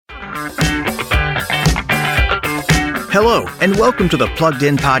Hello, and welcome to the Plugged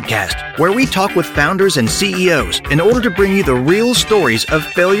In Podcast, where we talk with founders and CEOs in order to bring you the real stories of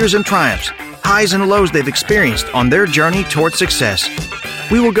failures and triumphs, highs and lows they've experienced on their journey toward success.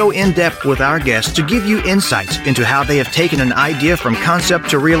 We will go in depth with our guests to give you insights into how they have taken an idea from concept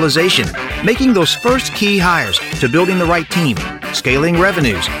to realization, making those first key hires to building the right team, scaling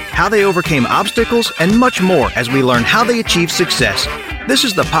revenues, how they overcame obstacles, and much more as we learn how they achieved success. This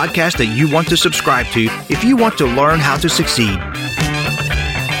is the podcast that you want to subscribe to if you want to learn how to succeed.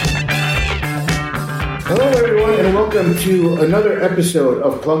 Hello, everyone, and welcome to another episode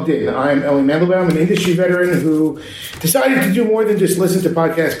of Plugged In. I'm Ellie Mandelbaum, an industry veteran who decided to do more than just listen to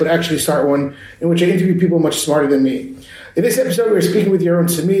podcasts, but actually start one in which I interview people much smarter than me. In this episode, we're speaking with Yaron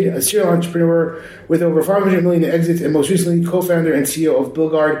Samid, a serial entrepreneur with over 500 million in exits, and most recently, co-founder and CEO of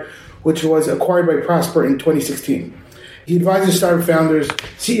BuildGuard, which was acquired by Prosper in 2016. He advises startup founders,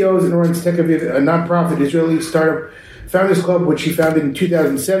 CEOs, and runs Tech Aviv, a nonprofit Israeli startup founders club, which he founded in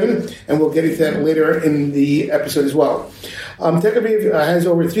 2007, and we'll get into that later in the episode as well. Tech Aviv has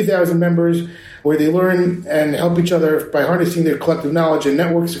over 3,000 members where they learn and help each other by harnessing their collective knowledge and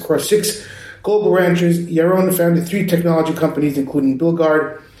networks across 6 global branches. Yaron founded 3 technology companies, including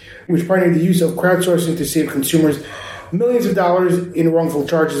BuildGuard, which pioneered the use of crowdsourcing to save consumers millions of dollars in wrongful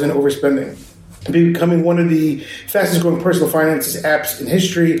charges and overspending, becoming one of the fastest growing personal finances apps in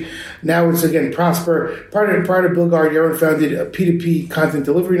history. Now it's again Prosper. Prior to BuildGuard, Yaron founded a P2P content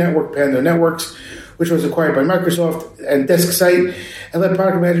delivery network, Pando Networks, which was acquired by Microsoft, and DeskSite, and led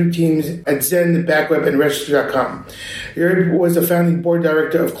product management teams at Zen, Backweb, and Register.com. Yaron was the founding board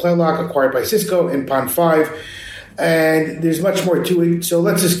director of CloudLock, acquired by Cisco, and Pond5. And there's much more to it, so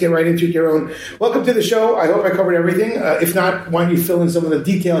let's just get right into it, Yaron. Welcome to the show. I hope I covered everything. If not, why don't you fill in some of the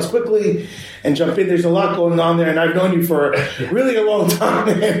details quickly and jump in? There's a lot going on there, and I've known you for really a long time,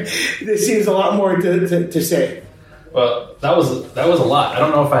 and there seems a lot more to say. Well, that was a lot. I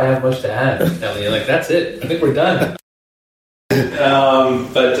don't know if I have much to add, Ellie. Like, that's it. I think we're done.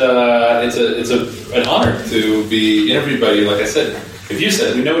 But it's an honor to be interviewed by you. Like I said, if you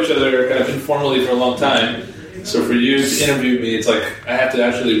said we know each other kind of informally for a long time. So for you to interview me, it's like I have to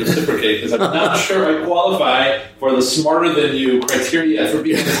actually reciprocate because I'm not sure I qualify for the smarter than you criteria for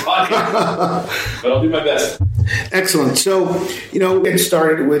being on this podcast. But I'll do my best. Excellent. So, get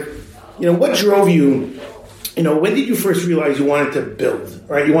started with, what drove you, when did you first realize you wanted to build,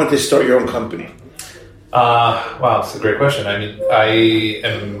 right? You wanted to start your own company? Wow, that's a great question. I mean, I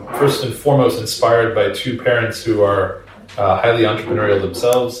am first and foremost inspired by 2 parents who are highly entrepreneurial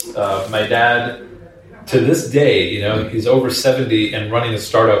themselves. My dad, to this day, he's over 70 and running a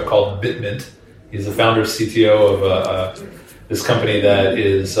startup called BitMint. He's the founder, CTO of this company that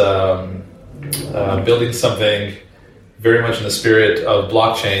is building something very much in the spirit of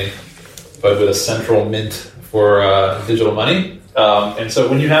blockchain, but with a central mint for digital money. And so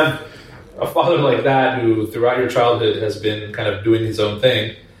when you have a father like that who throughout your childhood has been kind of doing his own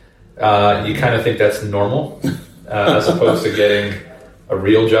thing, you kind of think that's normal as opposed to getting a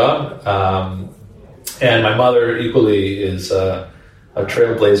real job. And my mother equally is a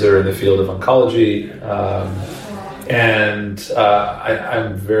trailblazer in the field of oncology.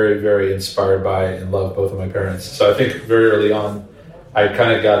 I'm very, very inspired by and love both of my parents. So I think very early on, I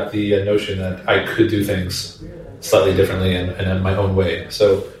kind of got the notion that I could do things slightly differently and in my own way.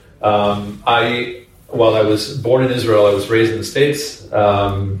 So while I was born in Israel, I was raised in the States.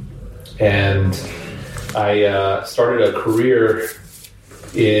 And I started a career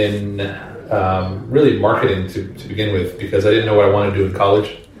in really marketing to begin with, because I didn't know what I wanted to do in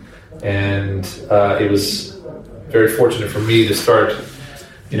college. And it was very fortunate for me to start,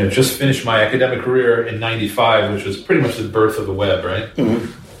 just finish my academic career in 95, which was pretty much the birth of the web, right?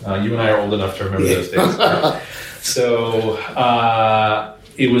 Mm-hmm. You and I are old enough to remember those days. Right? So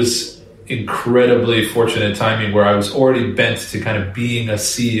it was incredibly fortunate timing where I was already bent to kind of being a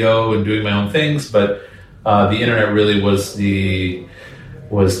CEO and doing my own things, but the internet really was the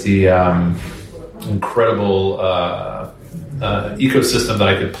incredible ecosystem that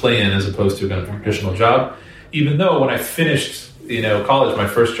I could play in as opposed to a kind of traditional job. Even though when I finished, college, my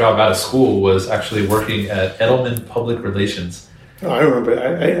first job out of school was actually working at Edelman Public Relations. Oh, I remember.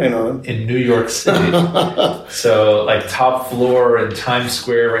 I know them. In New York City. So, like, top floor in Times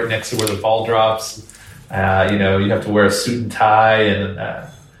Square, right next to where the ball drops. You have to wear a suit and tie, and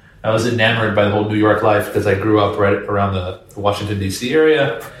I was enamored by the whole New York life because I grew up right around the Washington, D.C.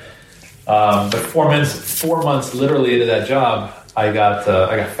 area. But 4 months literally into that job, I got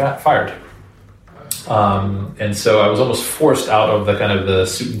fired. And so I was almost forced out of the kind of the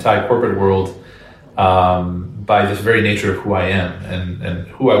suit and tie corporate world by this very nature of who I am. And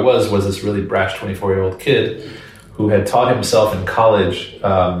who I was this really brash 24-year-old kid who had taught himself in college,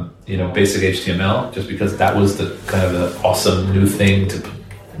 basic HTML, just because that was the kind of the awesome new thing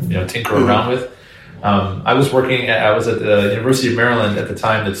to, tinker around with. I was at the University of Maryland at the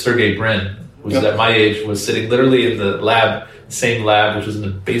time that Sergey Brin, who was at my age, was sitting literally in the same lab, which was in the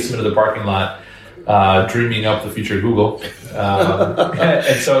basement of the parking lot, dreaming up the future of Google.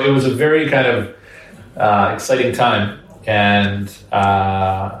 And so it was a very kind of exciting time. And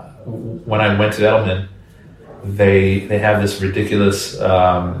when I went to Edelman, they have this ridiculous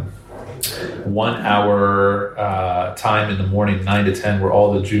 1 hour time in the morning, 9 to 10, where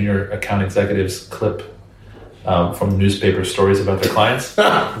all the junior account executives clip from the newspaper stories about their clients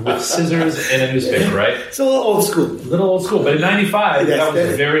with scissors in a newspaper, right? It's a little old school. But in 95, that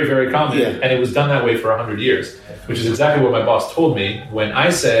was very, very common. Yeah. And it was done that way for 100 years, which is exactly what my boss told me when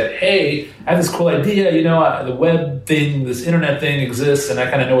I said, hey, I have this cool idea, the web thing, this internet thing exists, and I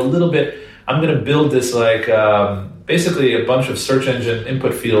kind of know a little bit. I'm going to build this basically a bunch of search engine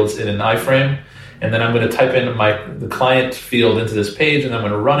input fields in an iframe, and then I'm going to type in the client field into this page, and I'm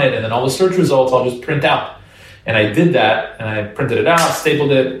going to run it, and then all the search results I'll just print out. And I did that, and I printed it out,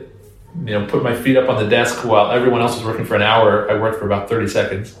 stapled it, put my feet up on the desk while everyone else was working for an hour. I worked for about 30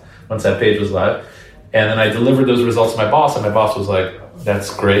 seconds once that page was live. And then I delivered those results to my boss, and my boss was like,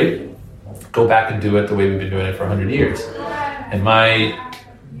 that's great. Go back and do it the way we've been doing it for 100 years. And my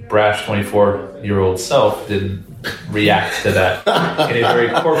brash 24-year-old self didn't react to that in a very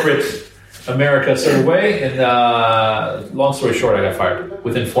corporate America sort of way. And long story short, I got fired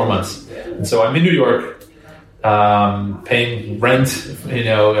within 4 months. And so I'm in New York, paying rent.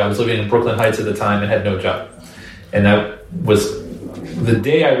 I was living in Brooklyn Heights at the time and had no job. And that was the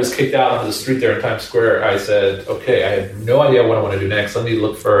day I was kicked out onto the street there in Times Square. I said, okay, I have no idea what I want to do next. Let me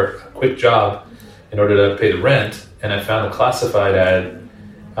look for a quick job in order to pay the rent. And I found a classified ad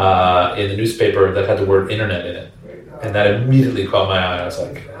in the newspaper that had the word internet in it. And that immediately caught my eye. I was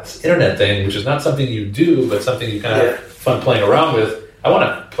like, this internet thing, which is not something you do, but something you kind of have fun playing around with. I want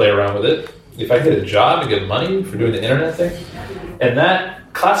to play around with it. If I get a job and get money for doing the internet thing. And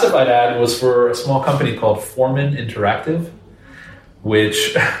that classified ad was for a small company called Foreman Interactive,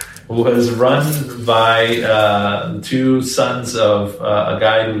 which was run by the two sons of a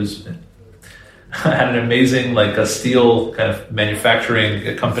guy who's had an amazing, a steel kind of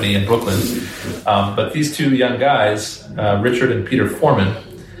manufacturing company in Brooklyn. But these two young guys, Richard and Peter Foreman,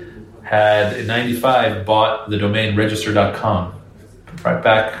 had in 95 bought the domain register.com. Right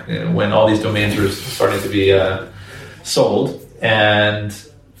back when all these domains were starting to be sold. And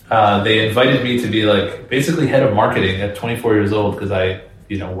they invited me to be basically head of marketing at 24 years old because I,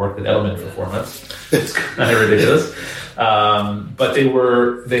 worked at Edelman for 4 months. It's kind of ridiculous. But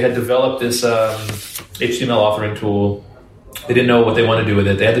they had developed this HTML authoring tool. They didn't know what they wanted to do with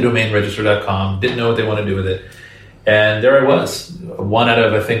it. They had the domain register.com, didn't know what they wanted to do with it. And there I was, one out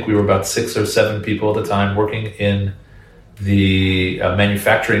of, I think we were about 6 or 7 people at the time working in the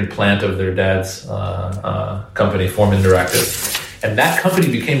manufacturing plant of their dad's company, Foreman Interactive. And that company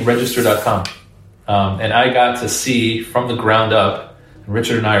became register.com. And I got to see from the ground up, and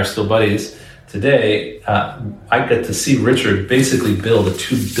Richard and I are still buddies today, I get to see Richard basically build a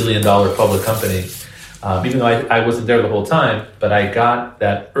 $2 billion public company. Even though I wasn't there the whole time, but I got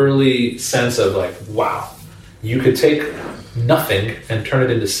that early sense of wow, you could take nothing and turn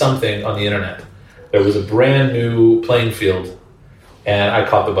it into something on the internet. There was a brand new playing field, and I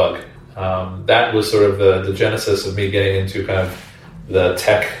caught the bug. That was sort of the genesis of me getting into kind of the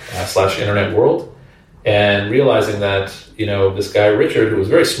tech / internet world, and realizing that this guy Richard, who was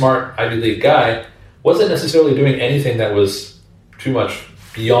a very smart Ivy League guy, wasn't necessarily doing anything that was too much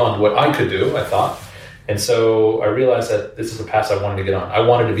beyond what I could do, I thought. And so I realized that this is a path I wanted to get on. I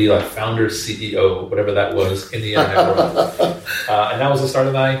wanted to be founder, CEO, whatever that was in the internet world, and that was the start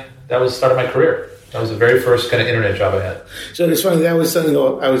of my career. That was the very first kind of internet job I had. So it's funny, that was something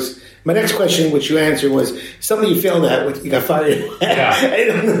my next question, which you answered, was something you failed at, which you got fired at.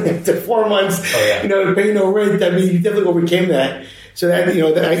 After 4 months, to pay no rent. I mean, you definitely overcame that. So that,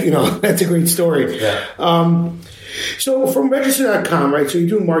 that's a great story. Yeah. So from register.com, right? So you're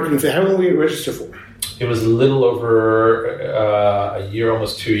doing marketing for, how long were you at Register for? It was a little over a year,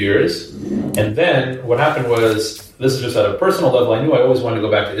 almost 2 years. And then what happened was, this is just at a personal level, I knew I always wanted to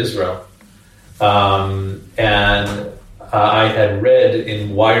go back to Israel. And I had read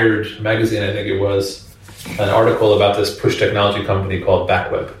in Wired magazine, I think it was, an article about this push technology company called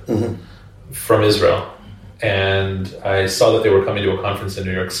Backweb from Israel. And I saw that they were coming to a conference in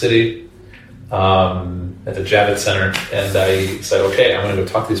New York City. And at the Javits Center, and I said, okay, I'm going to go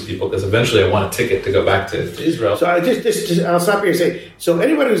talk to these people because eventually I want a ticket to go back to Israel. So I'll stop here and say, so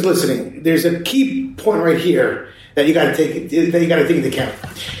anybody who's listening, there's a key point right here that you got to take into account.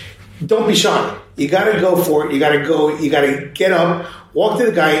 Don't be shy. You got to go for it. You got to go. You got to get up, walk to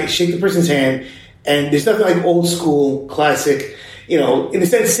the guy, shake the person's hand, and there's nothing like old school, classic, in a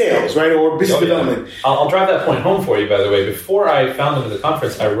sense, sales, right, or business development. I'll drive that point home for you, by the way. Before I found them at the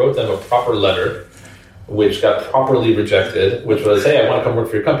conference, I wrote them a proper letter, which got properly rejected, which was, hey, I want to come work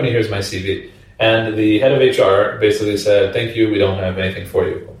for your company, here's my CV. And the head of HR basically said, thank you, we don't have anything for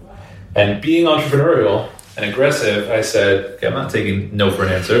you. And being entrepreneurial and aggressive, I said, okay, I'm not taking no for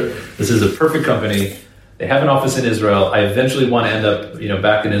an answer. This is a perfect company. They have an office in Israel. I eventually want to end up,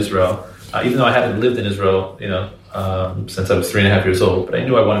 back in Israel, even though I hadn't lived in Israel, since I was 3.5 years old, but I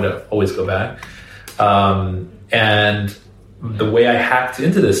knew I wanted to always go back. And the way I hacked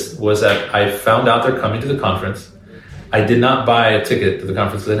into this was that I found out they're coming to the conference. I did not buy a ticket to the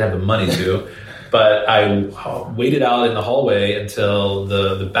conference because I didn't have the money to, but I waited out in the hallway until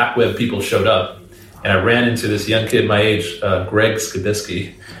the Backweb people showed up, and I ran into this young kid my age, Greg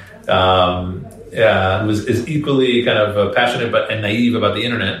Skidisky, who is equally kind of passionate and naive about the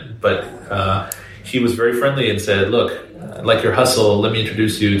internet, but he was very friendly and said, look, I like your hustle. Let me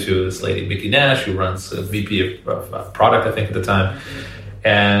introduce you to this lady, Mickey Nash, who runs a VP of product, I think, at the time.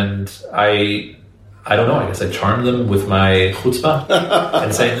 And I don't know, I guess I charmed them with my chutzpah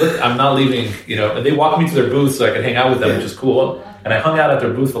and saying, look, I'm not leaving, and they walked me to their booth so I could hang out with them, which is cool. And I hung out at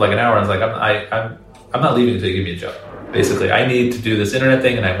their booth for like an hour, and I was like, I'm not leaving until you give me a job. Basically, I need to do this internet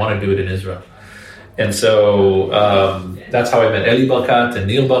thing, and I want to do it in Israel. And so that's how I met Eli Balkat and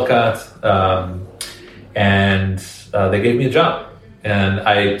Neil Balkat. And they gave me a job. And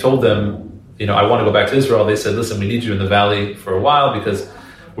I told them, I want to go back to Israel. They said, listen, we need you in the Valley for a while because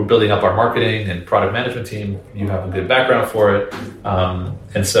we're building up our marketing and product management team. You have a good background for it.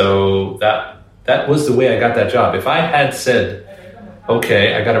 And so that was the way I got that job. If I had said,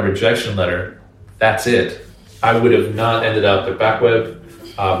 okay, I got a rejection letter, that's it, I would have not ended up at Backweb,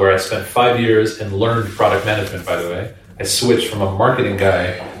 where I spent 5 years and learned product management, by the way. I switched from a marketing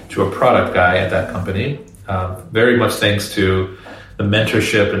guy to a product guy at that company, very much thanks to the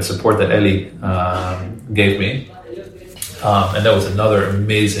mentorship and support that Eli gave me. And that was another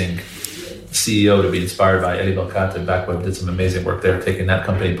amazing CEO to be inspired by. Eli Balkat at Backweb did some amazing work there, taking that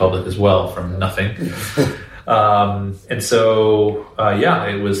company public as well from nothing. And so,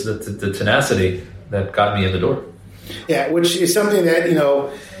 it was the tenacity that got me in the door. Yeah, which is something that,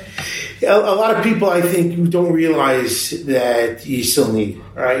 a lot of people, I think, don't realize that you still need,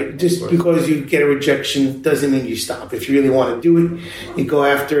 right? Just because you get a rejection doesn't mean you stop. If you really want to do it, you go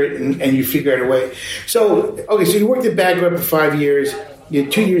after it and you figure out a way. So, okay, so you worked at Backweb for 5 years. You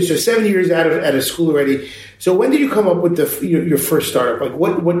had 2 years, so 7 years out of school already. So when did you come up with your first startup? Like,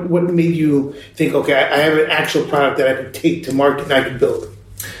 what made you think, okay, I have an actual product that I could take to market and I could build?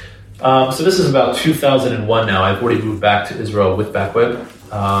 So this is about 2001 now. I've already moved back to Israel with Backweb.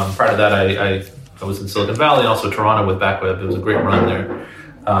 Prior to that, I was in Silicon Valley and also Toronto with Backweb. It was a great run there.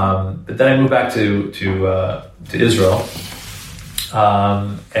 But then I moved back to Israel.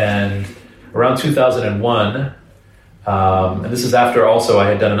 And around 2001, and this is after also I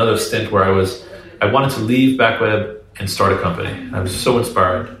had done another stint where I wanted to leave Backweb and start a company. I was so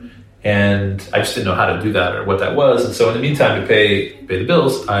inspired. And I just didn't know how to do that or what that was. And so in the meantime, to pay the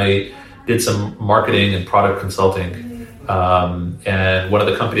bills, I did some marketing and product consulting. And one of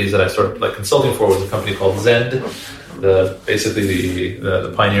the companies that I started consulting for was a company called Zend, basically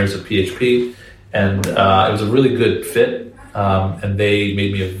the pioneers of PHP. And it was a really good fit. And they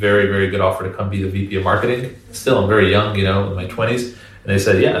made me a very, very good offer to come be the VP of marketing. Still, I'm very young, in my 20s. And they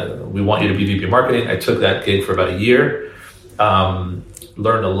said, yeah, we want you to be VP of marketing. I took that gig for about a year.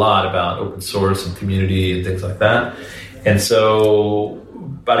 Learned a lot about open source and community and things like that. And so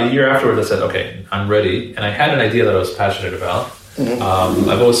about a year afterwards, I said, okay, I'm ready. And I had an idea that I was passionate about. Mm-hmm.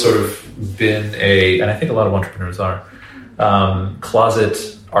 I've always sort of been and I think a lot of entrepreneurs are,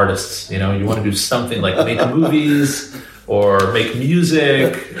 closet artists. You want to do something like make movies or make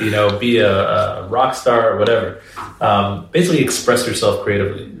music, be a rock star or whatever. Basically express yourself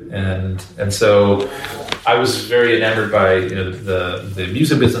creatively. And so I was very enamored by the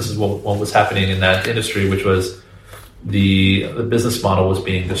music business is what was happening in that industry, which was the business model was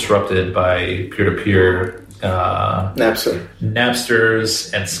being disrupted by peer-to-peer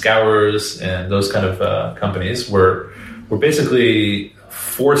Napsters and Scours and those kind of companies were basically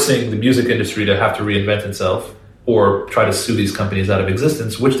forcing the music industry to have to reinvent itself or try to sue these companies out of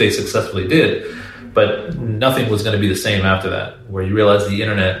existence, which they successfully did. But nothing was going to be the same after that, where you realize the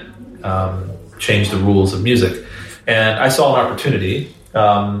internet change the rules of music. And I saw an opportunity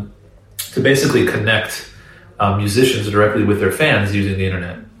to basically connect musicians directly with their fans using the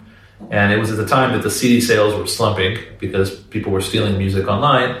internet. And it was at the time that the CD sales were slumping because people were stealing music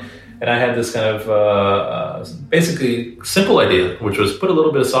online. And I had this kind of basically simple idea, which was put a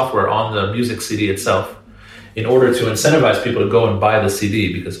little bit of software on the music CD itself in order to incentivize people to go and buy the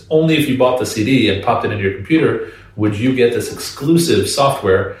CD, because only if you bought the CD and popped it into your computer would you get this exclusive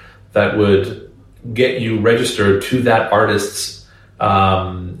software that would get you registered to that artist's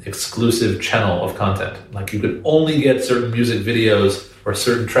exclusive channel of content. Like you could only get certain music videos or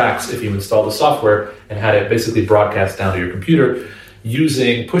certain tracks if you installed the software and had it basically broadcast down to your computer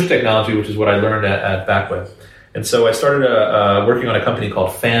using push technology, which is what I learned at Backweb. And so I started working on a company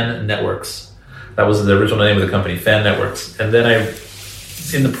called Fan Networks. That was the original name of the company, Fan Networks. And then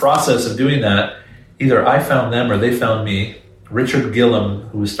in the process of doing that, either I found them or they found me. Richard Gillum,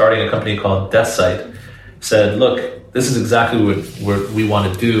 who was starting a company called DeathSite, said, look, this is exactly what we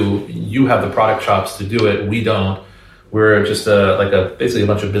want to do. You have the product chops to do it. We don't. We're just basically a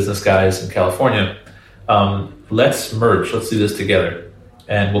bunch of business guys in California. Let's merge. Let's do this together.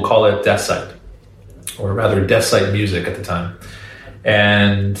 And we'll call it DeathSite, or rather DeathSite Music at the time.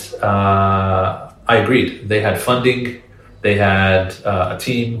 And I agreed. They had funding, they had a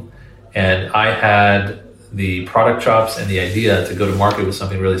team, and I had the product chops and the idea to go to market with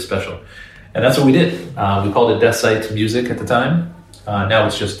something really special. And that's what we did. We called it DeathSite Music at the time. Now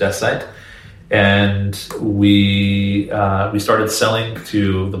it's just DeathSite. And we started selling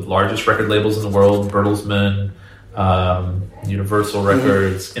to the largest record labels in the world, Bertelsmann, Universal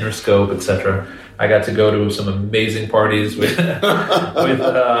Records, Interscope, etc. I got to go to some amazing parties with at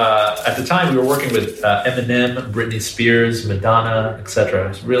the time we were working with Eminem, Britney Spears, Madonna, etc. It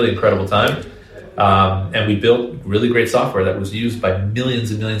was a really incredible time. And we built really great software that was used by millions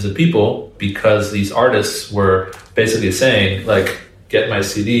and millions of people because these artists were basically saying, like, get my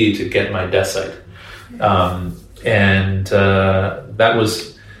CD to get my DeathSite. That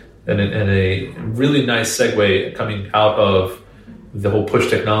was a really nice segue coming out of the whole push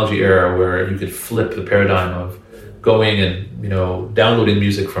technology era, where you could flip the paradigm of going and downloading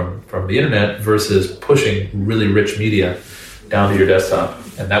music from the internet versus pushing really rich media down to your desktop.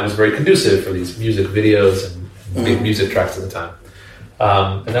 And that was very conducive for these music videos and big music tracks at the time.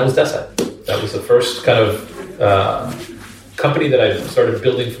 And that was DeathSite. That was the first kind of company that I started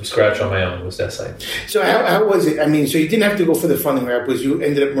building from scratch on my own, was DeathSite. So how was it? I mean, so you didn't have to go for the funding route because you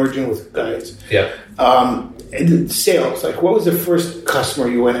ended up merging with guys. Yeah. And sales, like, what was the first customer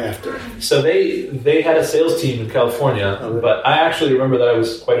you went after? So they had a sales team in California, but I actually remember that I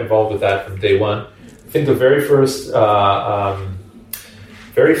was quite involved with that from day one. I think the very first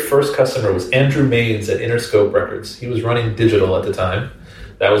customer was Andrew Maines at Interscope Records. He was running digital at the time.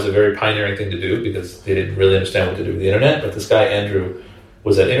 That was a very pioneering thing to do because they didn't really understand what to do with the internet. But this guy, Andrew,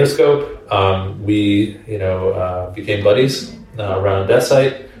 was at Interscope. We became buddies around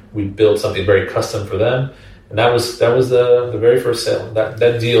DeathSite. We built something very custom for them. And that was the very first sale.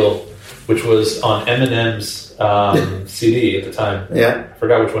 That deal, which was on Eminem's CD at the time. Yeah. I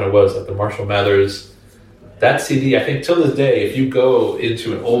forgot which one it was, like the Marshall Mathers. That CD, I think till this day, if you go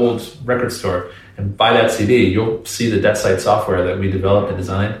into an old record store and buy that CD, you'll see the DeathSite software that we developed and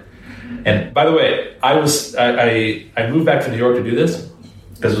designed. And by the way, I moved back to New York to do this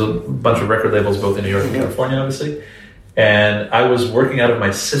because there's a bunch of record labels both in New York and California, obviously. And I was working out of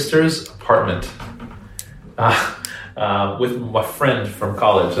my sister's apartment with my friend from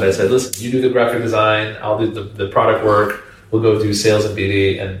college. And I said, listen, you do the graphic design, I'll do the product work, we'll go do sales and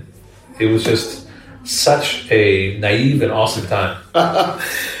BD. And it was just such a naive and awesome time.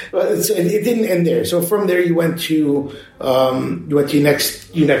 So it didn't end there. So from there, you went to your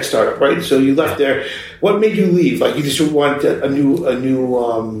next startup, right? So you left there. What made you leave? Like, you just wanted a new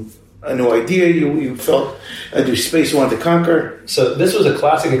idea. You felt a new space you wanted to conquer. So this was a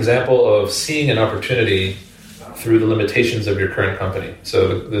classic example of seeing an opportunity through the limitations of your current company.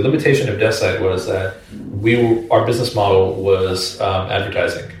 So the limitation of DeathSite was that our business model was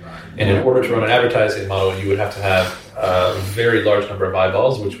advertising. And in order to run an advertising model, you would have to have a very large number of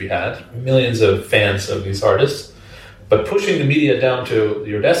eyeballs, which we had, millions of fans of these artists. But pushing the media down to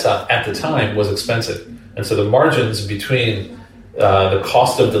your desktop at the time was expensive. And so the margins between the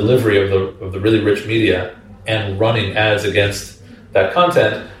cost of delivery of the really rich media and running ads against that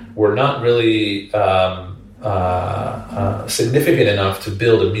content were not really significant enough to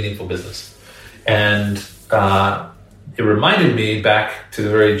build a meaningful business. And it reminded me back to the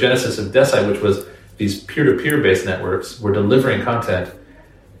very genesis of DeathSite, which was these peer-to-peer based networks were delivering content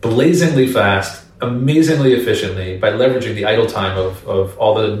blazingly fast, amazingly efficiently by leveraging the idle time of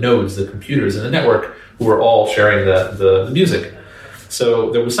all the nodes, the computers in the network, who were all sharing the music.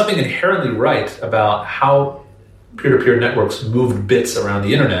 So there was something inherently right about how peer-to-peer networks moved bits around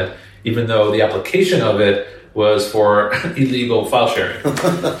the internet, even though the application of it was for illegal file sharing.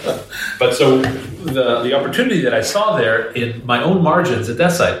 But so the opportunity that I saw there in my own margins at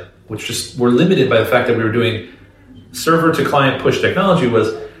that site, which just were limited by the fact that we were doing server-to-client push technology,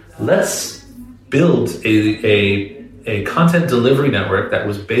 was let's build a content delivery network that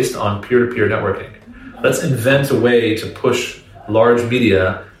was based on peer-to-peer networking. Let's invent a way to push large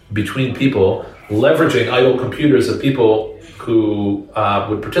media between people, leveraging idle computers of people who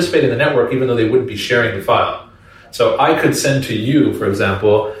would participate in the network even though they wouldn't be sharing the file. So I could send to you, for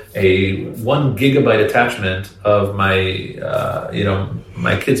example, a 1 gigabyte attachment of my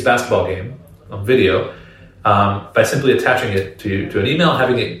my kid's basketball game on video by simply attaching it to an email,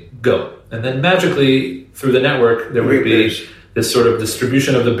 having it go. And then magically through the network there would be this sort of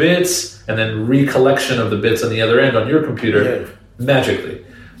distribution of the bits and then recollection of the bits on the other end on your computer magically,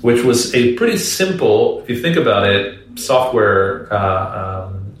 which was a pretty simple, if you think about it, software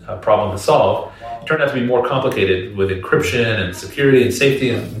problem to solve. It turned out to be more complicated with encryption and security and safety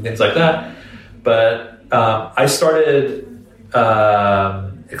and things like that. But I started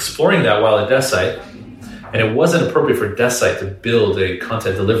exploring that while at DeskSite, and it wasn't appropriate for DeskSite to build a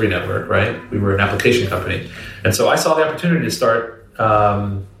content delivery network, right? We were an application company. And so I saw the opportunity to start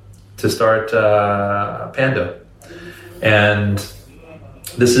Pando. And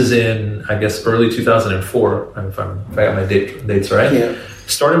this is in, I guess, early 2004, if I got my dates right. Yeah.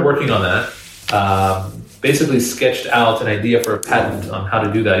 Started working on that. Basically sketched out an idea for a patent on how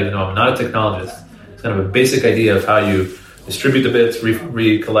to do that, even though I'm not a technologist. It's kind of a basic idea of how you distribute the bits,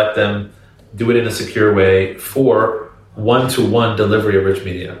 recollect them, do it in a secure way for one-to-one delivery of rich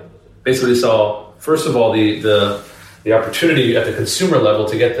media. Basically saw, first of all, the opportunity at the consumer level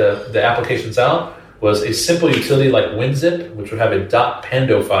to get the applications out was a simple utility like WinZip, which would have a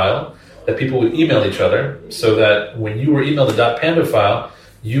 .pando file that people would email each other, so that when you were emailed a .pando file,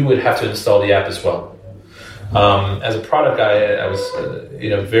 you would have to install the app as well. As a product guy, I was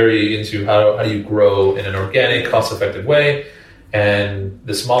very into how do you grow in an organic, cost-effective way, and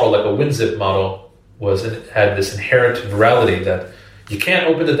this model, like a WinZip model, had this inherent virality that you can't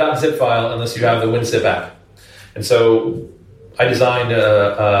open the .zip file unless you have the WinZip app. And so I designed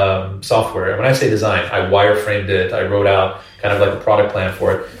software. And when I say design, I wireframed it. I wrote out kind of like a product plan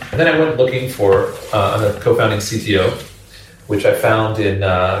for it. And then I went looking for a co-founding CTO, which I found in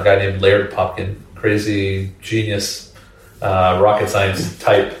a guy named Laird Popkin, crazy genius, rocket science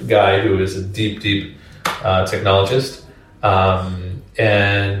type guy who is a deep technologist.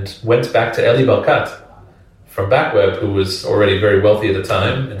 And went back to Eli Balkat from Backweb, who was already very wealthy at the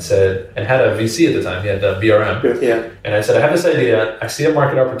time, and had a VC at the time. He had a BRM. Yeah. And I said, I have this idea. I see a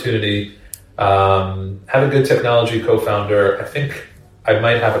market opportunity. Have a good technology co-founder. I think I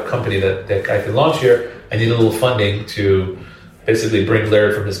might have a company that I can launch here. I need a little funding to basically bring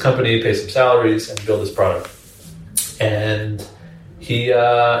Laird from his company, pay some salaries, and build this product. And he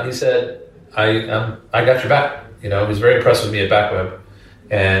said, I got your back. He was very impressed with me at Backweb,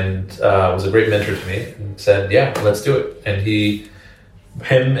 and was a great mentor to me, and said, yeah, let's do it. And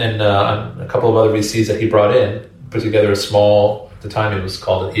him and a couple of other VCs that he brought in put together a small, at the time it was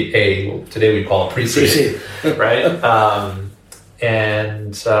called today we call it pre-seed, right?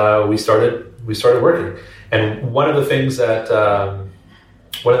 And we started working. And one of the things that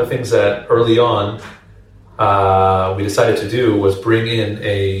early on we decided to do was bring in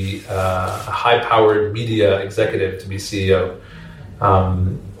a high-powered media executive to be CEO.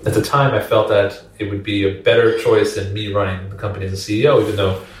 At the time, I felt that it would be a better choice than me running the company as a CEO, even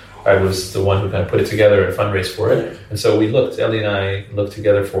though I was the one who kind of put it together and fundraised for it. And so Ellie and I looked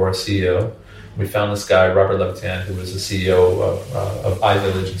together for a CEO. We found this guy, Robert Levitan, who was the CEO of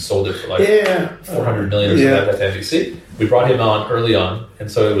iVillage and sold it for like $400 million or something like that to NBC. We brought him on early on, and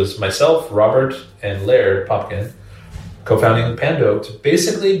so it was myself, Robert, and Laird Popkin co-founding Pando to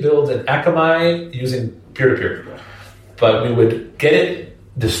basically build an Akamai using peer-to-peer. But we would get it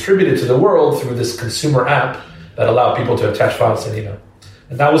distributed to the world through this consumer app that allowed people to attach files to an email.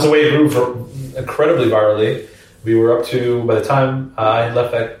 And that was the way it grew incredibly virally. We were up to, by the time I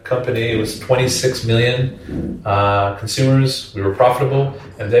left that company, it was 26 million consumers. We were profitable.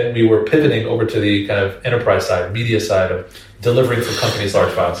 And then we were pivoting over to the kind of enterprise side, media side of delivering for companies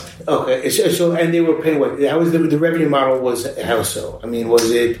large files. Okay. So and they were paying what? How was the revenue model was how so? I mean,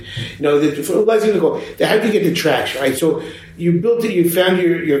 was it, let's even go, how did you get the traction, right? So you built it, you found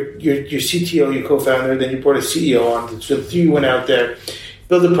your CTO, your co-founder, then you brought a CEO on. So you went out there.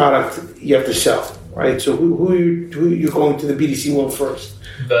 build a product you have to sell, right? So who you're going to the BDC world first?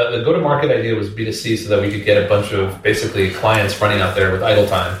 The go-to-market idea was B2C so that we could get a bunch of basically clients running out there with idle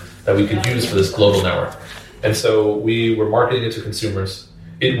time that we could use for this global network. And so we were marketing it to consumers.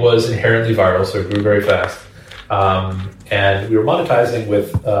 It was inherently viral, so it grew very fast. And we were monetizing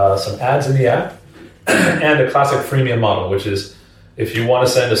with some ads in the app and a classic freemium model, which is if you want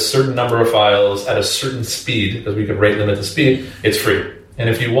to send a certain number of files at a certain speed, because we could rate limit the speed, it's free. And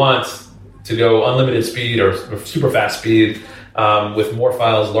if you want to go unlimited speed or super fast speed, with more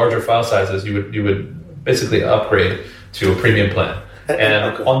files, larger file sizes, you would basically upgrade to a premium plan.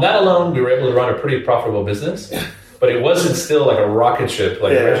 And on that alone, we were able to run a pretty profitable business. But it wasn't still like a rocket ship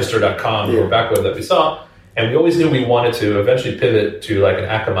like Register.com or Backweb that we saw. And we always knew we wanted to eventually pivot to like an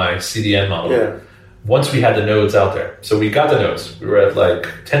Akamai CDN model once we had the nodes out there. So we got the nodes. We were at like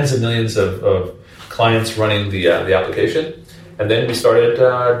tens of millions of clients running the application. And then we started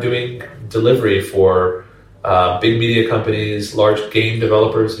doing delivery for big media companies, large game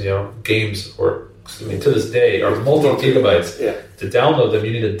developers. Games to this day are multi-gigabytes. To download them,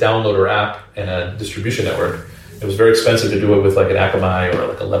 you need a downloader app and a distribution network. It was very expensive to do it with like an Akamai or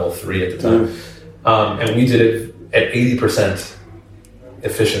like a level 3 at the time. And we did it at 80%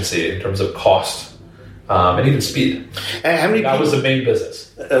 efficiency in terms of cost and even speed. And that was the main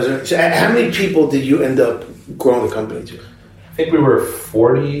business. So how many people did you end up growing the company to? I think we were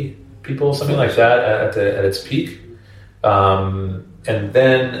 40 people, something like that at its peak. And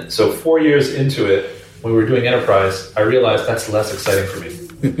then, so 4 years into it, when we were doing enterprise, I realized that's less exciting for me.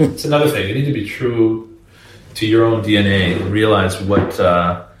 It's another thing. You need to be true to your own DNA and realize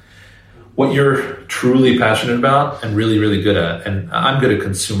what you're truly passionate about and really, really good at. And I'm good at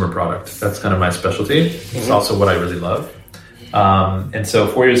consumer product. That's kind of my specialty. It's also what I really love. And so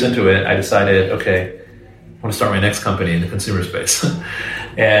 4 years into it, I decided, okay, I want to start my next company in the consumer space.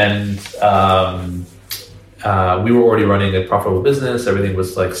 And we were already running a profitable business. Everything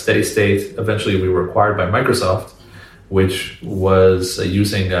was like steady state. Eventually, we were acquired by Microsoft, which was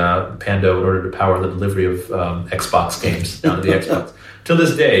using Pando in order to power the delivery of Xbox games down to the Xbox. Till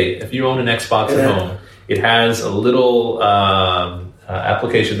this day, if you own an Xbox at home, it has a little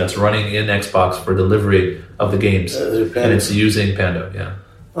application that's running in Xbox for delivery of the games, and it's using Pando.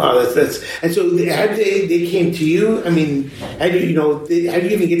 Oh, that's and so how they came to you? I mean, how do you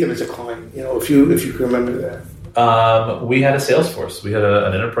even get them as a client? If you can remember that. We had a sales force. We had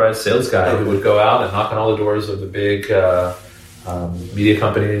an enterprise sales guy who would go out and knock on all the doors of the big media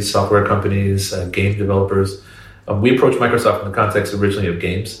companies, software companies, game developers. We approached Microsoft in the context originally of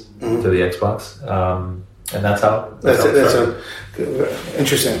games to the Xbox, and that's how. That's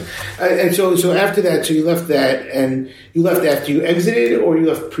interesting. And so after that, so you left that, and you left after you exited, or you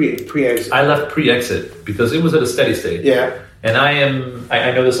left pre-exit? I left pre-exit because it was at a steady state. Yeah. And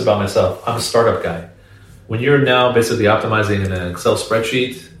I know this about myself. I'm a startup guy. When you're now basically optimizing in an Excel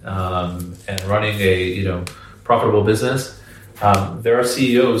spreadsheet and running a profitable business, there are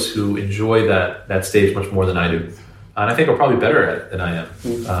CEOs who enjoy that stage much more than I do. And I think are probably better at it than I am.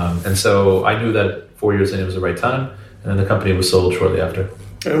 And so I knew that 4 years in it was the right time. And then the company was sold shortly after.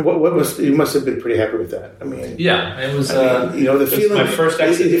 And you must have been pretty happy with that. I mean, yeah, it was. The feeling. My first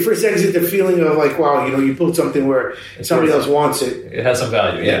exit. The first exit, the feeling of like, wow, you built something where somebody else wants it. It has some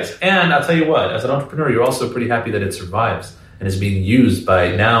value, yes. And I'll tell you what, as an entrepreneur, you're also pretty happy that it survives and is being used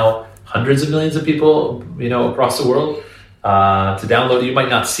by now hundreds of millions of people, across the world to download. You might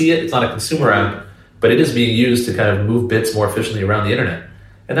not see it; it's not a consumer app, but it is being used to kind of move bits more efficiently around the internet,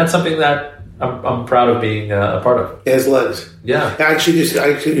 and that's something that I'm proud of being a part of. It has legs. Yeah. Actually,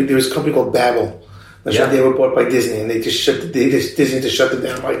 there was a company called Babbel. They were bought by Disney, and Disney just shut them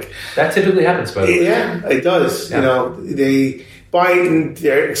down. Like that typically happens, by the way. Yeah, it does. Yeah. They buy it and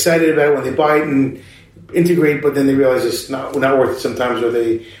they're excited about it when they buy it and integrate, but then they realize it's not worth it sometimes, or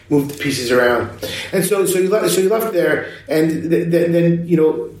they move the pieces around. And so you left there, and then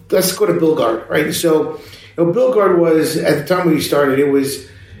let's go to BillGuard, right? So BillGuard was, at the time when you started, it was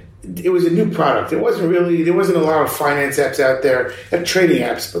a new product. There wasn't a lot of finance apps out there. They have trading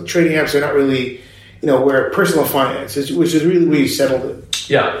apps, but trading apps are not really, where personal finance is, which is really where you settled it.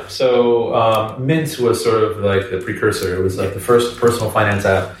 Yeah. So Mint was sort of like the precursor. It was like the first personal finance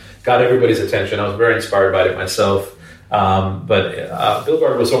app. Got everybody's attention. I was very inspired by it myself. But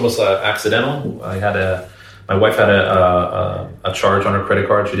BillGuard was almost accidental. My wife had a charge on her credit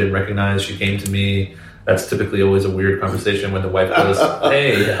card she didn't recognize. She came to me. That's typically always a weird conversation when the wife goes,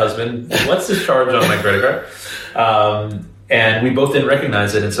 "Hey, husband, what's this charge on my credit card?" And we both didn't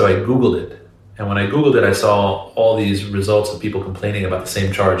recognize it, and so I Googled it. And when I Googled it, I saw all these results of people complaining about the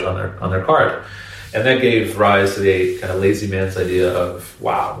same charge on their card. And that gave rise to the kind of lazy man's idea of,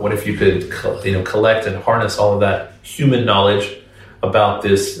 wow, what if you could collect and harness all of that human knowledge about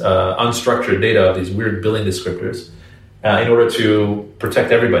this unstructured data of these weird billing descriptors in order to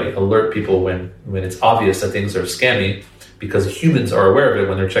protect everybody, alert people when it's obvious that things are scammy, because humans are aware of it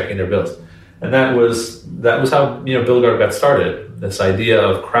when they're checking their bills. And that was how BillGuard got started. This idea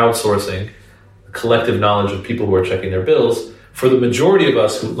of crowdsourcing collective knowledge of people who are checking their bills for the majority of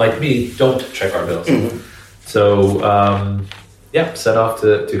us who, like me, don't check our bills. Mm-hmm. So, set off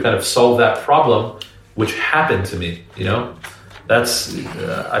to kind of solve that problem, which happened to me. That's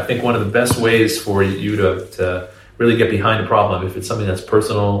I think one of the best ways for you to really get behind a problem. If it's something that's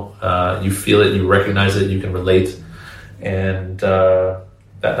personal, you feel it, you recognize it, you can relate, and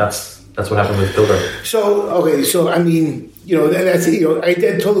that's what happened with BillGuard. So I mean, that's I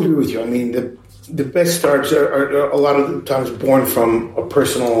totally agree with you. I mean, the best starts are a lot of the times born from a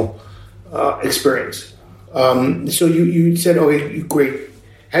personal experience. So you said, you great,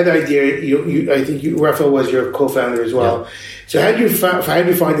 had the idea. I think Raphael was your co-founder as well. Yeah. So how did you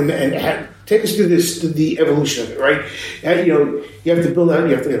find them, and take us through the evolution of it, right? You have to build out,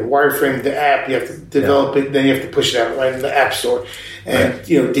 you have to wireframe the app, you have to develop it, then you have to push it out right in the app store. And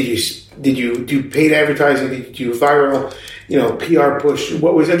did you do paid advertising? Did you do viral? PR push.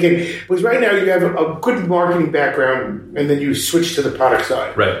 What was was right now you have a good marketing background, and then you switch to the product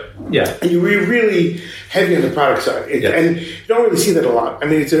side, right? Yeah, and you're really heavy on the product side, and you don't really see that a lot. I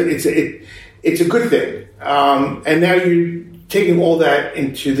mean, it's a good thing, and now you're taking all that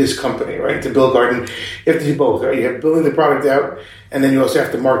into this company, right? To BillGuard, and you have to do both, right? You have building the product out, and then you also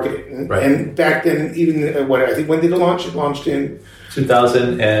have to market it. And back then, even I think when did it launch? It launched in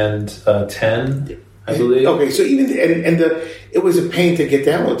 2010. I believe. Okay, so even it was a pain to get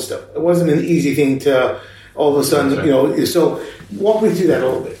download stuff. It wasn't an easy thing to all of a sudden, So walk me through that a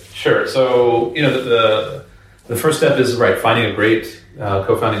little bit. Sure. So the first step is finding a great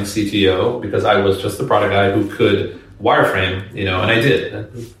co-founding CTO, because I was just the product guy who could wireframe, and I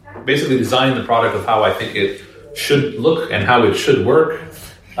did basically design the product of how I think it should look and how it should work.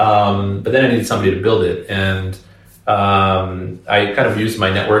 But then I needed somebody to build it, and I kind of used my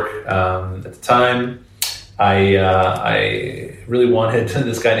network at the time. I really wanted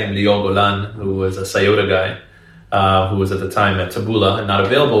this guy named Lior Golan, who was a Sayota guy, who was at the time at Taboola and not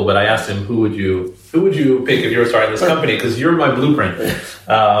available. But I asked him, who would you pick if you were starting this company? Because you're my blueprint.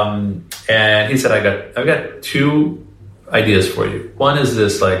 And he said, I've got two ideas for you. One is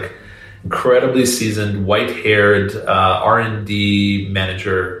this incredibly seasoned, white-haired R&D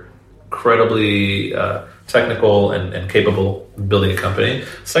manager, incredibly technical and capable of building a company.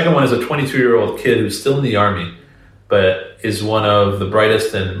 Second one is a 22-year-old kid who's still in the Army, but is one of the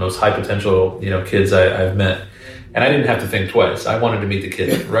brightest and most high potential kids I've met. And I didn't have to think twice. I wanted to meet the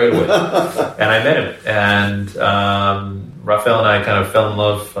kid right away. And I met him. And Raphael and I kind of fell in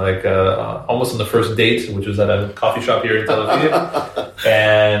love almost on the first date, which was at a coffee shop here in Tel Aviv,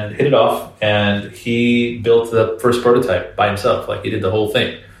 and hit it off. And he built the first prototype by himself. He did the whole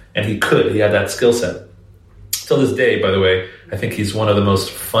thing. And he had that skill set. Till this day, by the way, I think he's one of the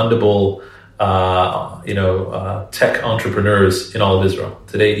most fundable, tech entrepreneurs in all of Israel.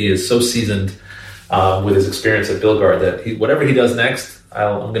 Today, he is so seasoned with his experience at BillGuard that whatever he does next,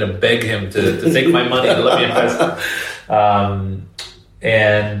 I'm going to beg him to take my money and let me invest.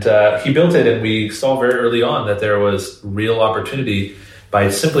 And he built it, and we saw very early on that there was real opportunity by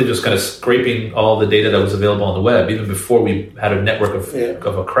simply just kind of scraping all the data that was available on the web, even before we had a network of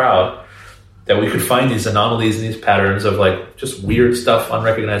a crowd, that we could find these anomalies and these patterns of just weird stuff,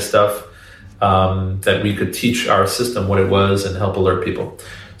 unrecognized stuff, that we could teach our system what it was and help alert people.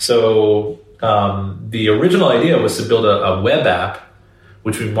 So the original idea was to build a web app,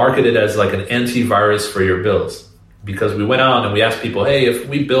 which we marketed as an antivirus for your bills. Because we went out and we asked people, hey, if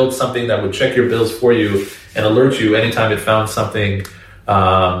we build something that would check your bills for you and alert you anytime it found something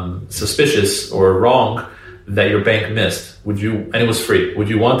suspicious or wrong that your bank missed, would you? And it was free. Would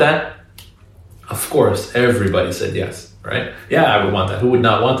you want that? Of course, everybody said yes, right? Yeah, I would want that. Who would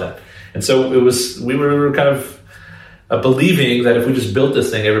not want that? And so we were kind of believing that if we just built this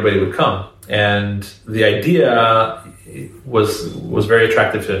thing, everybody would come. And the idea was very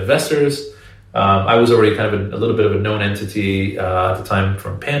attractive to investors. I was already kind of a little bit of a known entity at the time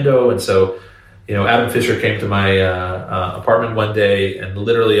from Pando, and so Adam Fisher came to my apartment one day and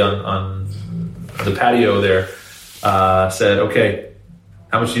literally on the patio there said, "Okay,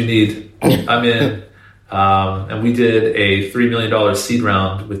 how much do you need? I'm in." And we did a $3 million seed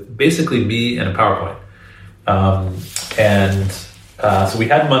round with basically me and a PowerPoint. So we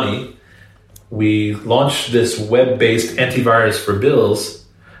had money. We launched this web-based antivirus for bills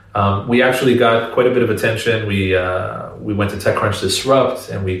We actually got quite a bit of attention. We went to TechCrunch Disrupt,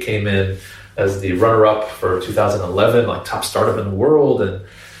 and we came in as the runner-up for 2011, like top startup in the world. And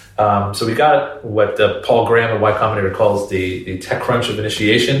so we got what Paul Graham of Y Combinator calls the TechCrunch of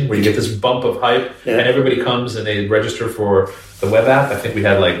initiation, where you get this bump of hype, and everybody comes and they register for the web app. I think we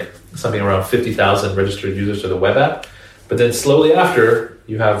had like something around 50,000 registered users for the web app. But then slowly after,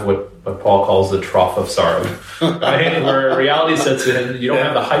 you have what Paul calls the trough of sorrow, right? Where reality sets in, you don't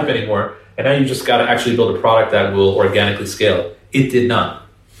have the hype anymore, and now you just got to actually build a product that will organically scale. It did not.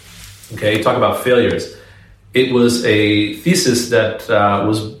 Okay, talk about failures. It was a thesis that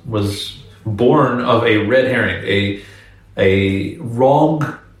was born of a red herring, a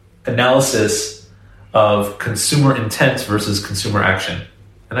wrong analysis of consumer intent versus consumer action.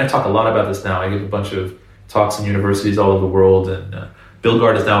 And I talk a lot about this now. I give a bunch of talks in universities all over the world, and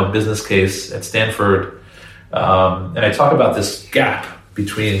BuildGuard is now a business case at Stanford. And I talk about this gap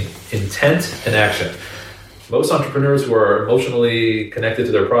between intent and action. Most entrepreneurs who are emotionally connected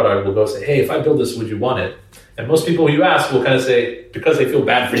to their product will go say, hey, if I build this, would you want it? And most people you ask will kind of say, because they feel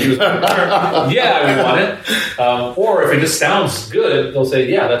bad for you, yeah, I would want it. Or if it just sounds good, they'll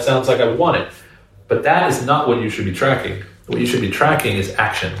say, yeah, that sounds like I would want it. But that is not what you should be tracking. What you should be tracking is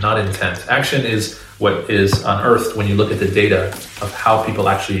action, not intent. Action is what is unearthed when you look at the data of how people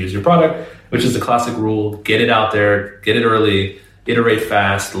actually use your product, which is the classic rule: get it out there, get it early, iterate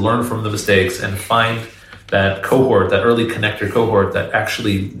fast, learn from the mistakes, and find that cohort, that early connector cohort that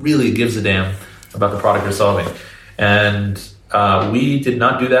actually really gives a damn about the product you're solving. And we did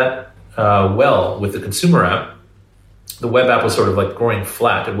not do that well with the consumer app. The web app was sort of like growing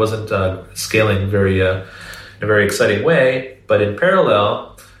flat. It wasn't scaling in a very exciting way. But in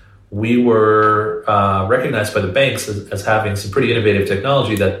parallel, we were recognized by the banks as having some pretty innovative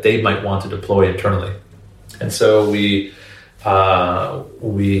technology that they might want to deploy internally. And so we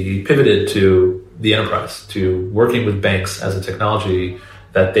pivoted to the enterprise, to working with banks as a technology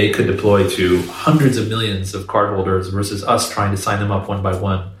that they could deploy to hundreds of millions of cardholders versus us trying to sign them up one by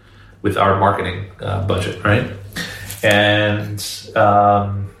one with our marketing budget, right? And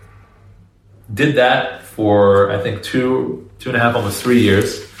did that for, I think, two and a half, almost 3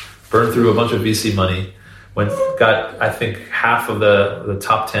 years, burned through a bunch of VC money, got, I think, half of the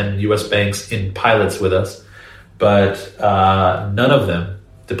top 10 US banks in pilots with us, but none of them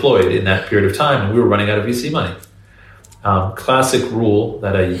deployed in that period of time, and we were running out of VC money. Classic rule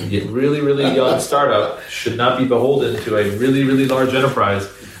that a really, really young startup should not be beholden to a really, really large enterprise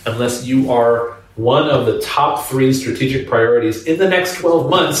unless you are one of the top 3 strategic priorities in the next 12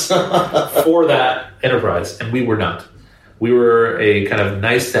 months for that enterprise. And we were not. We were a kind of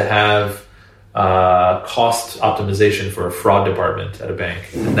nice to have cost optimization for a fraud department at a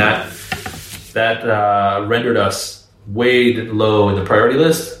bank. And that rendered us way low in the priority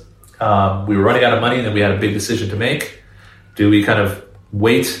list. We were running out of money, and then we had a big decision to make. Do we kind of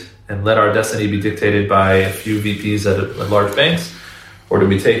wait and let our destiny be dictated by a few VPs at large banks? Or do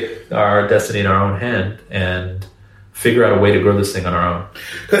we take our destiny in our own hand and figure out a way to grow this thing on our own?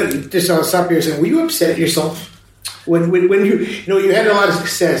 Just I'll stop here. So, were you upset at yourself when you had a lot of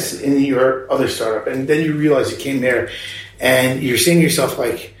success in your other startup, and then you realized you came there, and you're saying to yourself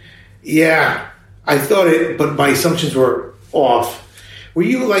like, "Yeah, I thought it, but my assumptions were off." Were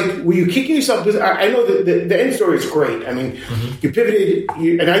you kicking yourself? Because I know that the end story is great. I mean, you pivoted,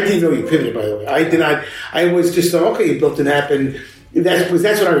 and I didn't know you pivoted, by the way. I did not. I was just thought, okay, you built an app, and that's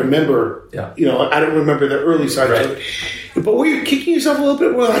what I remember. Yeah. I don't remember the early side of it. But were you kicking yourself a little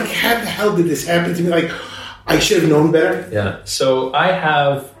bit? Well, like, how the hell did this happen to me? Like, I should have known better. Yeah. So I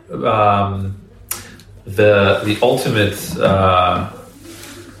have the ultimate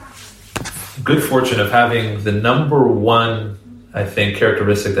good fortune of having the number one, I think,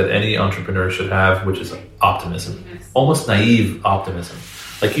 characteristic that any entrepreneur should have, which is optimism, almost naive optimism.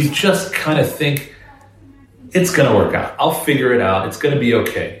 Like, you just kind of think it's going to work out. I'll figure it out. It's going to be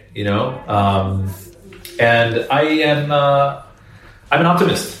okay, And I'm an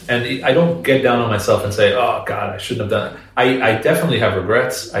optimist, and I don't get down on myself and say, "Oh God, I shouldn't have done it." I definitely have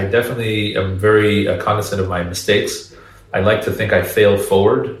regrets. I definitely am very cognizant of my mistakes. I like to think I fail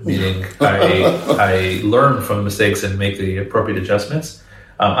forward, meaning I learn from the mistakes and make the appropriate adjustments.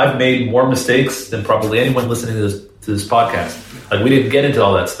 I've made more mistakes than probably anyone listening to this podcast. Like, we didn't get into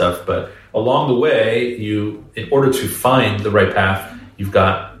all that stuff, but along the way, in order to find the right path, you've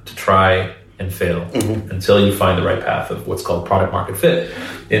got to try and fail until you find the right path of what's called product market fit.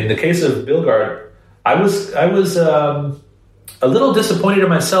 In the case of BuildGuard, I was a little disappointed in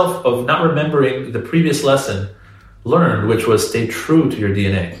myself of not remembering the previous lesson learned, which was stay true to your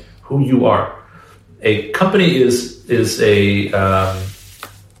DNA, who you are. A company is a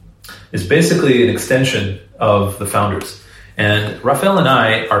is basically an extension of the founders. And Rafael and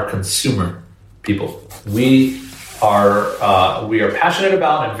I are consumer people. We are passionate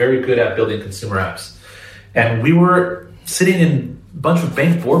about and very good at building consumer apps. And we were sitting in a bunch of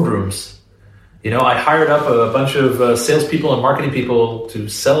bank boardrooms. I hired up a bunch of salespeople and marketing people to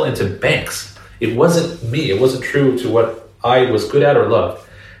sell into banks. It wasn't me. It wasn't true to what I was good at or loved.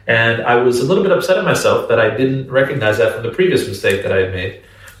 And I was a little bit upset at myself that I didn't recognize that from the previous mistake that I had made.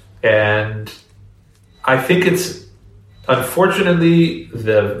 And I think it's unfortunately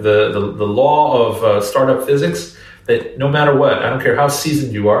the law of startup physics that no matter what, I don't care how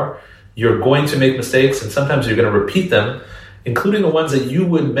seasoned you are, you're going to make mistakes, and sometimes you're going to repeat them, including the ones that you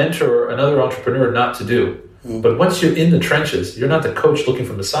would mentor another entrepreneur not to do. But once you're in the trenches, you're not the coach looking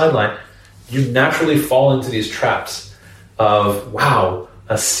from the sideline, you naturally fall into these traps of, wow,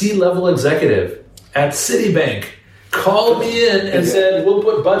 a C-level executive at Citibank called me in and said, we'll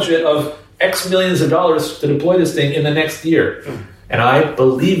put budget of X millions of dollars to deploy this thing in the next year. And I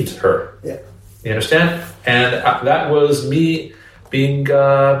believed her. Yeah. You understand? And that was me being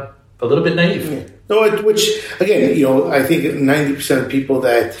a little bit naive. Yeah. No, which, again, I think 90% of people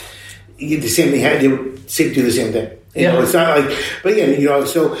that get the same thing, they would do the same thing. It's not like, but again,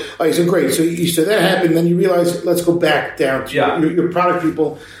 so great. So that happened. Then you realize, let's go back down to your product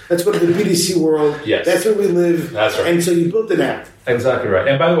people. Let's go to the B2C world. Yes. That's where we live. That's right. And so you built an app. Exactly right.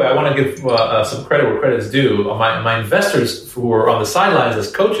 And by the way, I want to give some credit where credit is due. My investors who were on the sidelines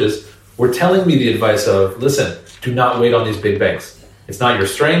as coaches were telling me the advice of, listen, do not wait on these big banks. It's not your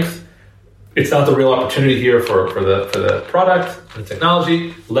strength. It's not the real opportunity here for the product and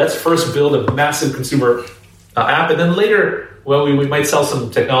technology. Let's first build a massive consumer app, and then later, we might sell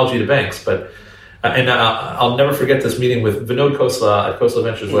some technology to banks. But I'll never forget this meeting with Vinod Khosla at Khosla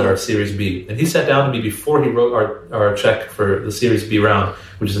Ventures led our Series B, and he sat down to me before he wrote our check for the Series B round,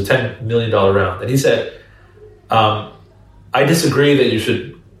 which is a $10 million round, and he said, "I disagree that you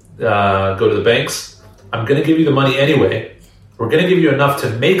should go to the banks. I'm going to give you the money anyway. We're going to give you enough to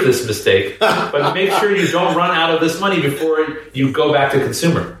make this mistake, but make sure you don't run out of this money before you go back to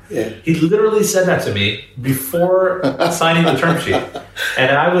consumer." Yeah. He literally said that to me before signing the term sheet. And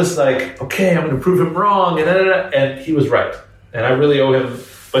I was like, okay, I'm going to prove him wrong. And he was right. And I really owe him a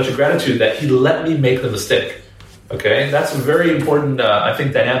bunch of gratitude that he let me make the mistake. Okay? That's a very important, I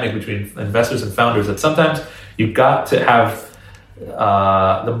think, dynamic between investors and founders, that sometimes you've got to have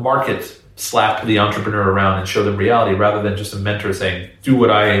the market slap the entrepreneur around and show them reality rather than just a mentor saying, do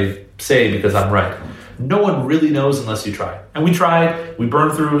what I say because I'm right. No one really knows unless you try. And we tried. We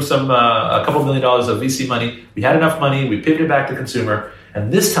burned through a couple $1 million of VC money. We had enough money. We pivoted back to consumer.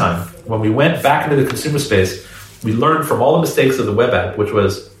 And this time, when we went back into the consumer space, we learned from all the mistakes of the web app, which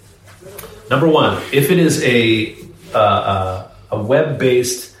was, number one, if it is a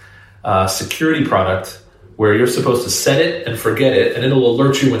web-based security product where you're supposed to set it and forget it, and it'll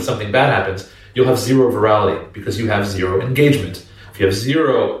alert you when something bad happens, you'll have zero virality because you have zero engagement. If you have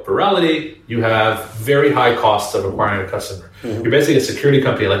zero virality, you have very high costs of acquiring a customer. Mm-hmm. You're basically a security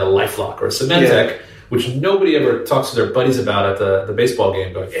company like a LifeLock or a Symantec, which nobody ever talks to their buddies about at the baseball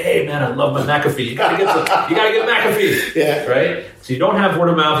game, going, "Hey man, I love my McAfee. You gotta get McAfee." Right? So you don't have word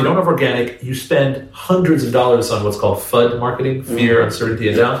of mouth, you don't have organic. You spend hundreds of dollars on what's called FUD marketing, fear, uncertainty,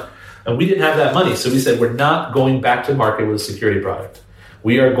 and doubt. And we didn't have that money, so we said we're not going back to market with a security product.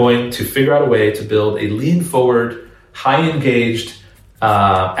 We are going to figure out a way to build a lean forward, high engaged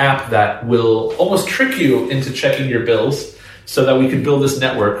app that will almost trick you into checking your bills so that we can build this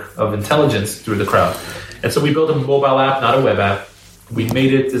network of intelligence through the crowd. And so we built a mobile app, not a web app. We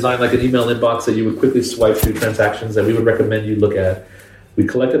made it designed like an email inbox that you would quickly swipe through transactions that we would recommend you look at. We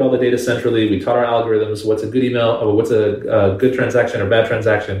collected all the data centrally. We taught our algorithms what's a good email, or what's a good transaction or bad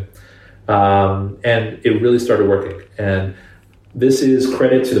transaction. And it really started working. And this is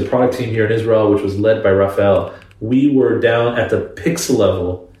credit to the product team here in Israel, which was led by Rafael. We were down at the pixel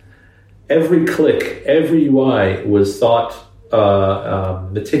level. Every click, every UI was thought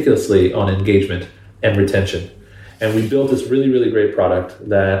meticulously on engagement and retention. And we built this really, really great product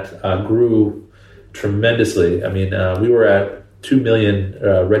that grew tremendously. I mean, we were at 2 million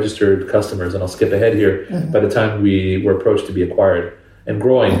registered customers, and I'll skip ahead here, by the time we were approached to be acquired, and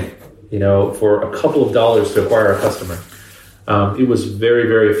growing, for a couple of dollars to acquire a customer. It was very,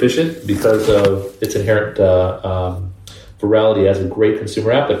 very efficient because of its inherent virality as a great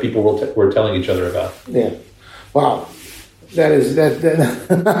consumer app that people were telling each other about. Yeah. Wow. That's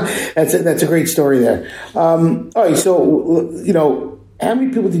a great story there. All right. So, how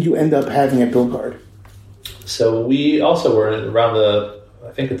many people did you end up having at BuildGuard? So we also were around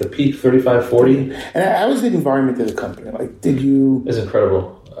at the peak, 35, 40. And how was the environment of the company? Like, did you... It's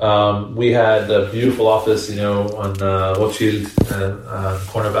incredible. We had a beautiful office, on Rothschild,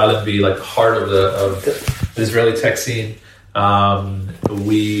 corner of Allenby, like the heart of the Israeli tech scene.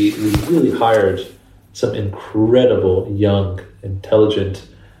 We really hired some incredible, young, intelligent,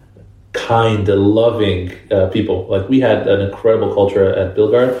 kind, loving people. Like, we had an incredible culture at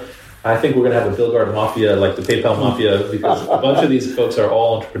Billgard. I think we're going to have a Billgard mafia, like the PayPal mafia, because a bunch of these folks are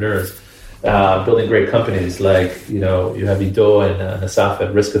all entrepreneurs. Building great companies, like you have Ido and Asaf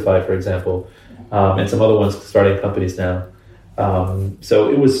at Riskify, for example, and some other ones starting companies now. So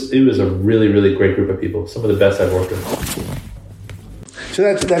it was a really, really great group of people, some of the best I've worked with.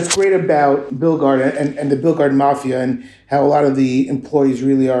 So that's great about Billgard and the Billgard Mafia, and how a lot of the employees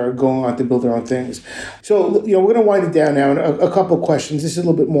really are going on to build their own things. So we're going to wind it down now. And a couple of questions. This is a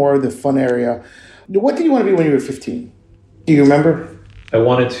little bit more of the fun area. What did you want to be when you were 15? Do you remember? I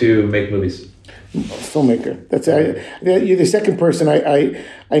wanted to make movies. Filmmaker. You're the second person I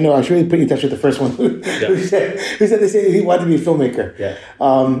know. I was really putting in touch with the first one who said the same thing. He wanted to be a filmmaker. Yeah.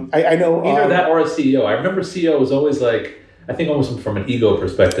 I know either that or a CEO. I remember CEO was always like, I think almost from an ego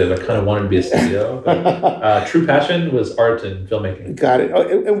perspective, I kind of wanted to be a CEO. But, true passion was art and filmmaking. Got it.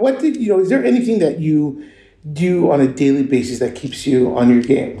 And what did is there anything that you do on a daily basis that keeps you on your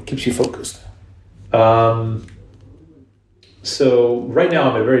game, keeps you focused? So right now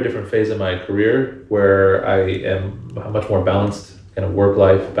I'm in a very different phase of my career where I am much more balanced, kind of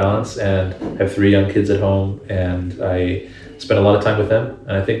work-life balance, and have 3 young kids at home, and I spend a lot of time with them.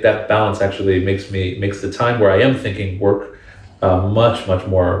 And I think that balance actually makes the time where I am thinking work much, much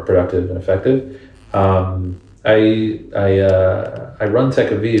more productive and effective. I run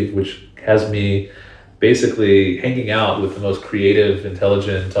Tech Aviv, which has me basically hanging out with the most creative,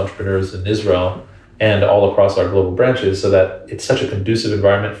 intelligent entrepreneurs in Israel and all across our global branches, so that it's such a conducive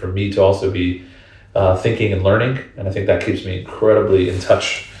environment for me to also be thinking and learning. And I think that keeps me incredibly in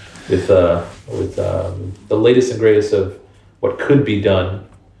touch with the latest and greatest of what could be done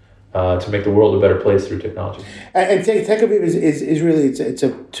to make the world a better place through technology. And Tech Aviv is really it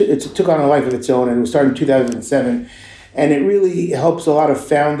took on a life of its own, and it was started in 2007, and it really helps a lot of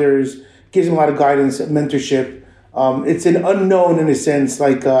founders, gives them a lot of guidance, mentorship. It's an unknown, in a sense,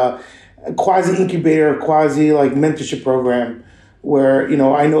 like a quasi incubator, quasi like mentorship program, where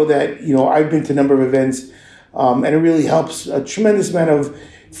I know that I've been to a number of events, and it really helps a tremendous amount of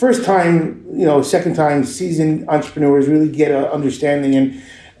first time, second time seasoned entrepreneurs really get an understanding and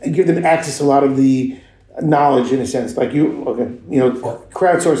give them access to a lot of the knowledge, in a sense, like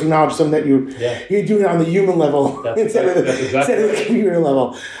crowdsourcing knowledge, something that you're doing on the human level instead of the computer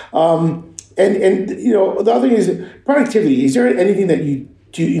level. And the other thing is productivity. Is there anything that you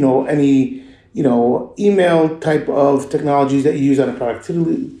do, any email type of technologies that you use on a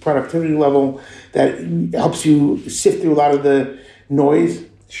productivity level that helps you sift through a lot of the noise?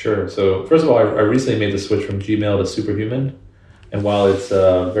 Sure. So first of all, I recently made the switch from Gmail to Superhuman. And while it's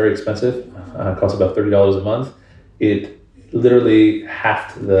very expensive, it costs about $30 a month, it literally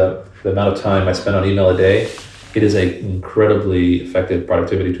halved the amount of time I spend on email a day. It is an incredibly effective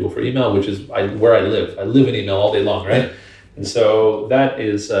productivity tool for email, which is where I live. I live in email all day long, right? And so that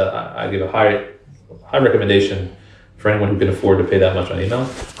is, I give a high recommendation for anyone who can afford to pay that much on email.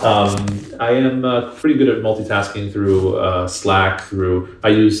 I am pretty good at multitasking through Slack. I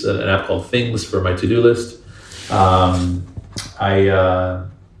use an app called Things for my to-do list. I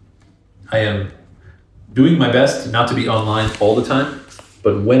am doing my best not to be online all the time,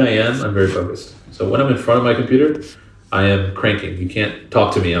 but when I am, I'm very focused. So when I'm in front of my computer, I am cranking. You can't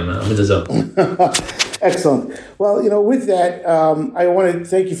talk to me. I'm in the zone. Excellent. Well, with that, I want to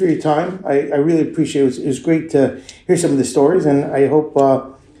thank you for your time. I really appreciate it. It was great to hear some of the stories, and I hope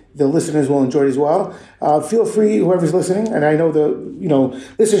the listeners will enjoy it as well. Feel free, whoever's listening, and I know the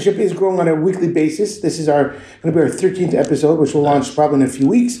listenership is growing on a weekly basis. This is going to be our 13th episode, which will launch probably in a few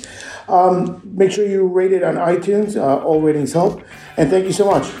weeks. Make sure you rate it on iTunes. All ratings help. And thank you so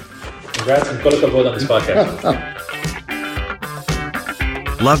much. Congrats and kol hakavod on this podcast.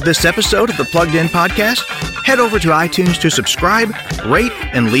 Love this episode of the Plugged In Podcast? Head over to iTunes to subscribe, rate,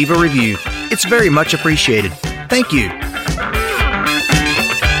 and leave a review. It's very much appreciated. Thank you.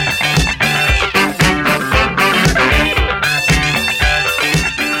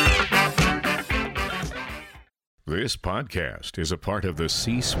 This podcast is a part of the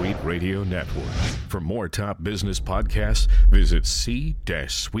C-Suite Radio Network. For more top business podcasts, visit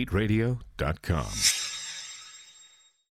c-suiteradio.com.